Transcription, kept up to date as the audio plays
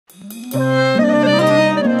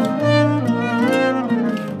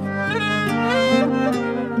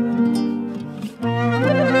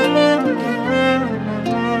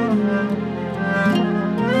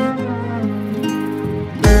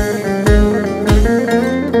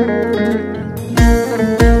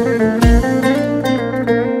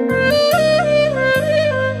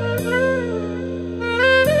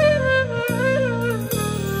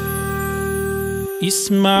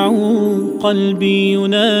اسمعوا قلبي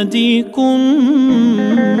يناديكم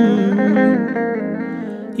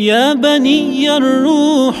يا بني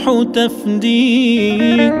الروح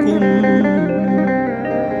تفديكم.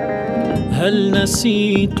 هل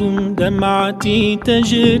نسيتم دمعتي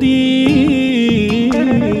تجري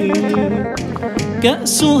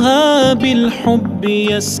كأسها بالحب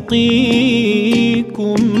يسقيكم؟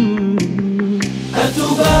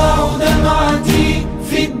 أتباع دمعتي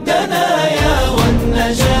في الدنايا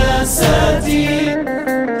والنجاسات،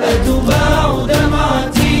 أتباع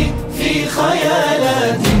دمعتي في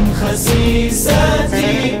خيالات خسيسات.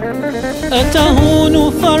 أتهون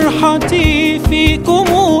فرحتي فيكم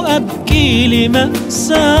أبكي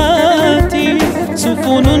لمأساتي،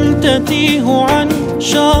 سفن تتيه عن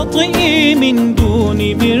شاطئي من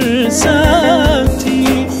دون مرساتي.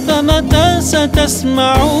 فمتى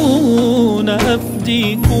ستسمعون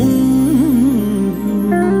أفديكم؟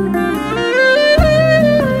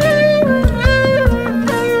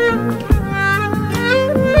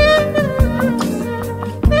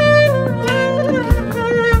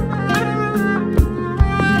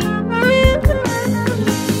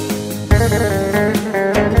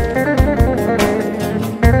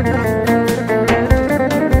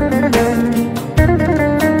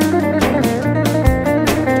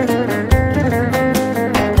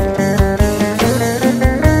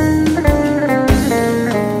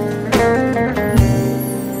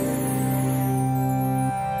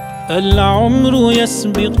 العمر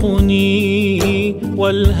يسبقني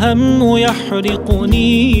والهم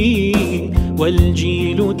يحرقني،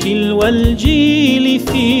 والجيل تلو الجيل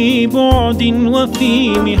في بعد وفي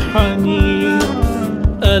محن.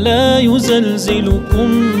 ألا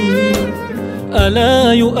يزلزلكم؟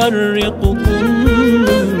 ألا يؤرقكم؟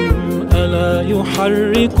 ألا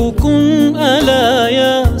يحرككم؟ ألا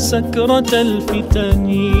يا سكرة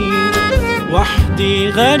الفتن؟ وحدي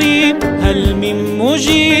غريب هل من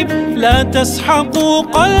مجيب؟ لا تسحقوا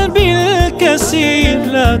قلبي الكسير،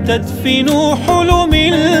 لا تدفنوا حلمي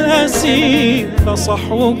الأسير،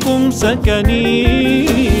 فصحوكم سكني.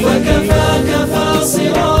 فكفاك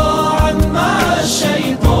فاصراعا مع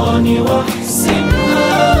الشيطان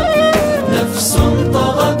واحسمها، نفس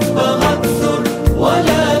طغت بغت ثر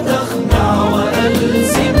ولا تخنع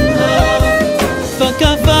وألزمها.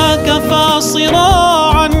 فكفاك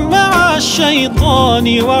فاصراعا مع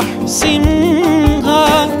الشيطان واحسمها،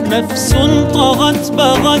 نفس طغت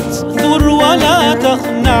بغت ثر ولا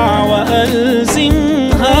تخنع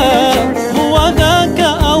وألزمها. هو ذاك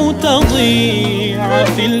أو تضيع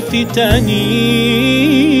في الفتن.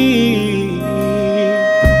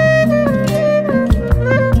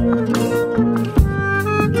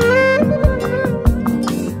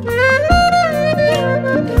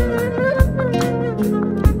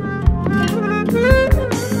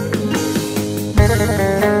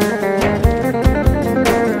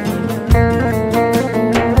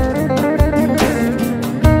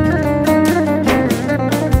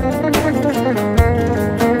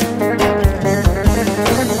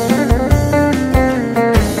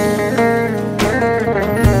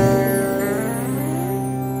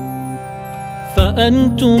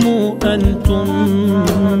 أنتم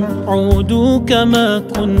عودوا كما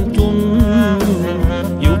كنتم،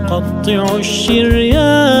 يقطع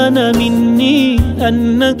الشريان مني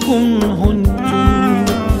أنكم هنتم.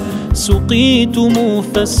 سقيتم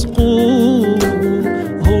فاسقوا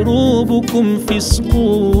هروبكم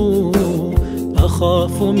فسقوا،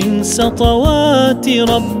 أخاف من سطوات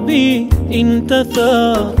ربي إن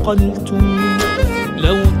تثاقلتم.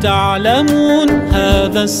 لو تعلمون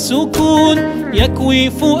هذا السكون يكوي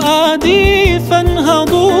فؤادي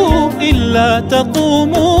فانهضوا، إلا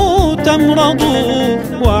تقوموا تمرضوا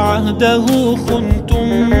وعهده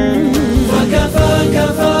خنتم. فكفاك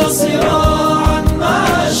فاصراعا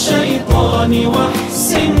مع الشيطان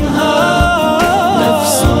واحسنها،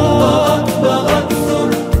 نفس طغت بغت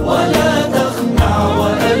ثر ولا تخنع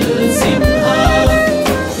وألزمها.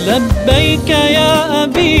 لبيك يا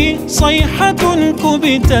أبي صيحة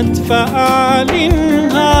كبتت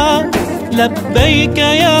فأعلنها، لبيك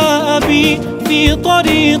يا أبي في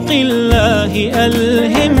طريق الله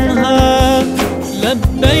ألهمها.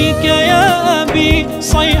 لبيك يا أبي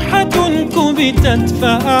صيحة كبتت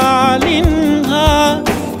فأعلنها،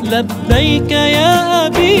 لبيك يا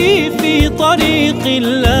أبي في طريق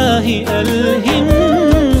الله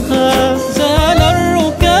ألهمها. زال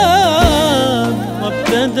الركاب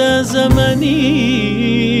وابتدى زمني.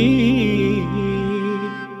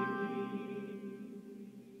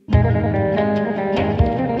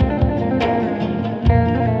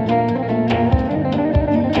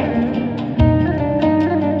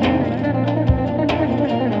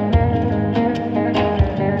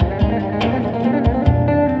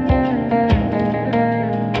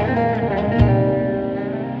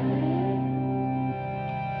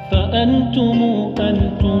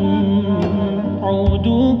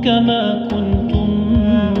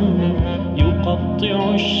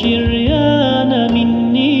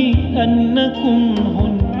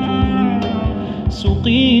 كنهن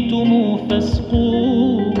سقيتم فاسقوا